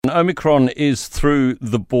Omicron is through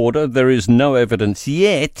the border. There is no evidence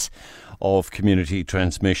yet of community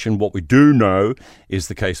transmission. What we do know is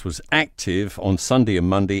the case was active on Sunday and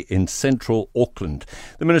Monday in central Auckland.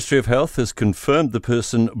 The Ministry of Health has confirmed the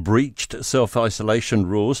person breached self-isolation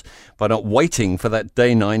rules by not waiting for that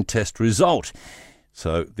day 9 test result.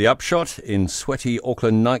 So the upshot, in sweaty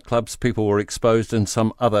Auckland nightclubs, people were exposed, and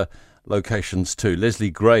some other locations too. Leslie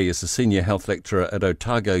Gray is a senior health lecturer at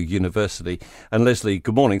Otago University. And Leslie,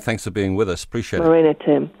 good morning. Thanks for being with us. Appreciate it. Marina,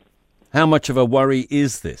 Tim. How much of a worry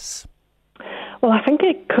is this? Well, I think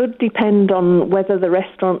it could depend on whether the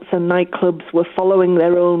restaurants and nightclubs were following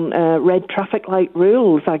their own red traffic light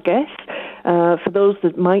rules, I guess. For those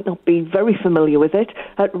that might not be very familiar with it,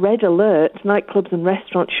 at red alert, nightclubs and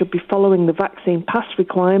restaurants should be following the vaccine pass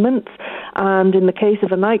requirements. And in the case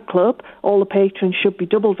of a nightclub, all the patrons should be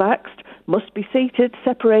double vaxxed, must be seated,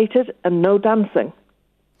 separated, and no dancing.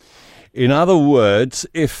 In other words,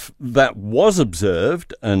 if that was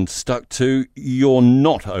observed and stuck to, you're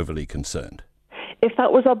not overly concerned. If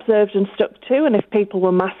that was observed and stuck to, and if people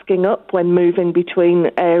were masking up when moving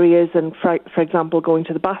between areas and, for example, going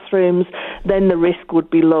to the bathrooms, then the risk would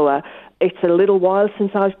be lower. It's a little while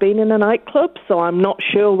since I've been in a nightclub, so I'm not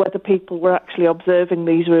sure whether people were actually observing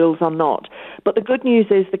these rules or not. But the good news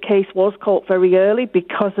is the case was caught very early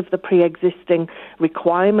because of the pre-existing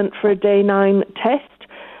requirement for a day 9 test.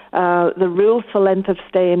 The rules for length of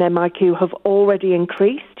stay in MIQ have already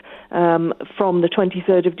increased. From the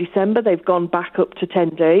 23rd of December, they've gone back up to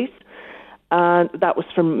 10 days. And that was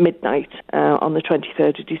from midnight on the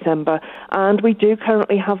 23rd of December. And we do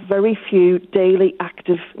currently have very few daily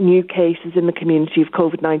active new cases in the community of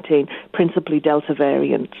COVID-19, principally Delta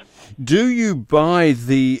variant. Do you buy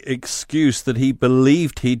the excuse that he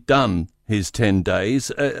believed he'd done his 10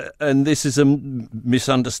 days and this is a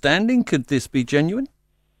misunderstanding? Could this be genuine?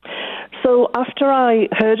 So after I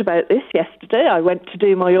heard about this yesterday, I went to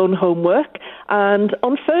do my own homework, and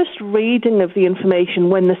on first reading of the information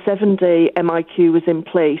when the 7-day MIQ was in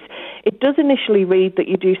place, it does initially read that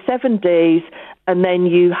you do 7 days and then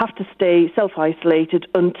you have to stay self-isolated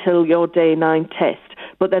until your day 9 test.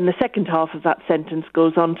 But then the second half of that sentence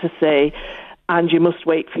goes on to say, and you must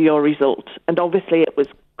wait for your result. And obviously it was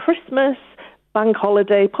Christmas, bank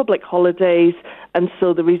holiday, public holidays, and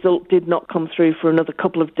so the result did not come through for another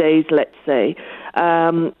couple of days, let's say.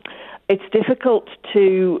 It's difficult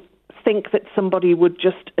to think that somebody would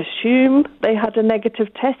just assume they had a negative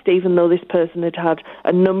test, even though this person had had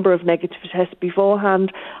a number of negative tests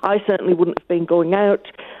beforehand. I certainly wouldn't have been going out.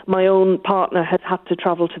 My own partner has had to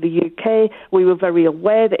travel to the UK. We were very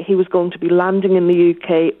aware that he was going to be landing in the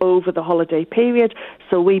UK over the holiday period,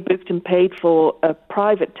 so we booked and paid for a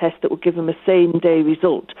private test that would give him a same-day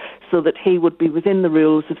result, so that he would be within the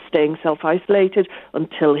rules of staying self-isolated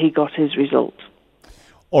until he got his result.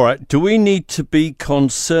 All right. Do we need to be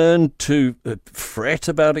concerned to fret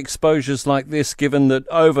about exposures like this, given that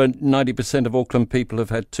over 90% of Auckland people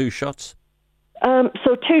have had 2 shots?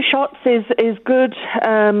 So 2 shots is good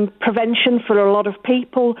prevention for a lot of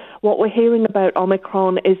people. What we're hearing about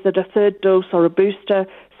Omicron is that a 3rd dose or a booster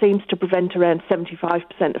seems to prevent around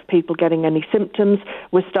 75% of people getting any symptoms.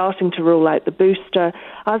 We're starting to roll out the booster.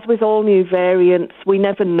 As with all new variants, we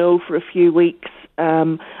never know for a few weeks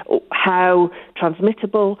how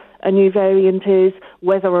transmittable a new variant is,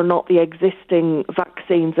 whether or not the existing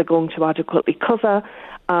vaccines are going to adequately cover,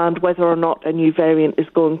 and whether or not a new variant is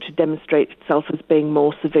going to demonstrate itself as being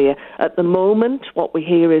more severe. At the moment, what we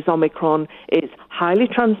hear is Omicron is highly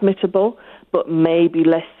transmittable, but maybe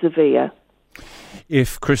less severe.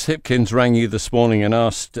 If Chris Hipkins rang you this morning and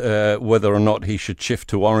asked whether or not he should shift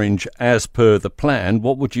to orange as per the plan,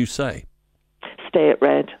 what would you say? Stay at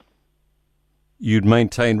red. You'd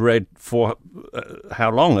maintain red for how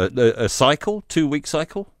long? A cycle? 2-week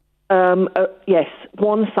cycle? Yes,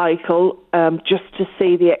 1 cycle, just to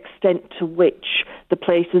see the extent to which the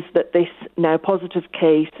places that this now positive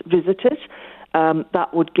case visited, that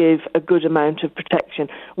would give a good amount of protection.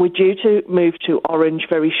 We're due to move to orange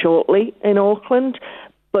very shortly in Auckland,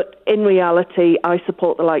 but in reality, I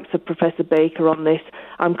support the likes of Professor Baker on this.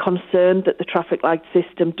 I'm concerned that the traffic light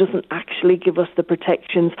system doesn't actually give us the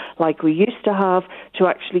protections like we used to have to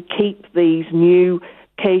actually keep these new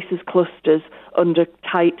cases clusters under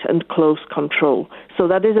tight and close control. So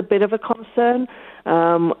that is a bit of a concern.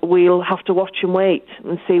 We'll have to watch and wait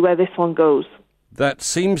and see where this one goes. That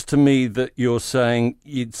seems to me that you're saying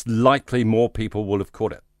it's likely more people will have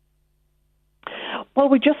caught it. Well,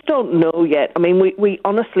 we just don't know yet. I mean, we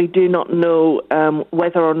honestly do not know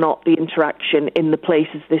whether or not the interaction in the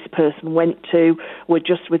places this person went to were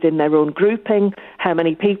just within their own grouping, how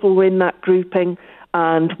many people were in that grouping,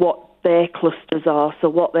 and what their clusters are, so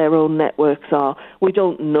what their own networks are. We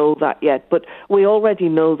don't know that yet, but we already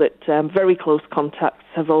know that very close contacts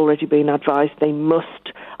have already been advised they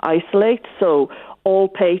must isolate. So all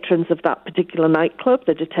patrons of that particular nightclub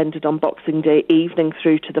that attended on Boxing Day evening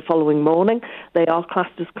through to the following morning, they are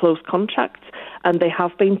classed as close contacts, and they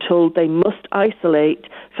have been told they must isolate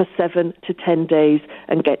for 7 to 10 days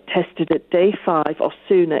and get tested at day 5 or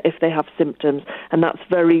sooner if they have symptoms. And that's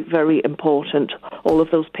very, very important. All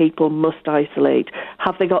of those people must isolate.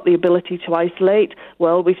 Have they got the ability to isolate?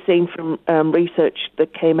 Well, we've seen from research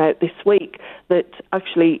that came out this week that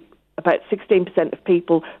actually about 16% of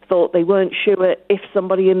people thought they weren't sure if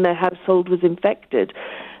somebody in their household was infected.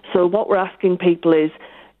 So what we're asking people is,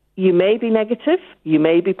 you may be negative, you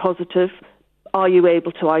may be positive, are you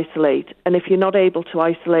able to isolate? And if you're not able to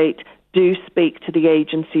isolate, do speak to the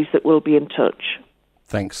agencies that will be in touch.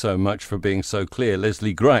 Thanks so much for being so clear.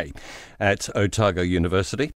 Leslie Gray at Otago University.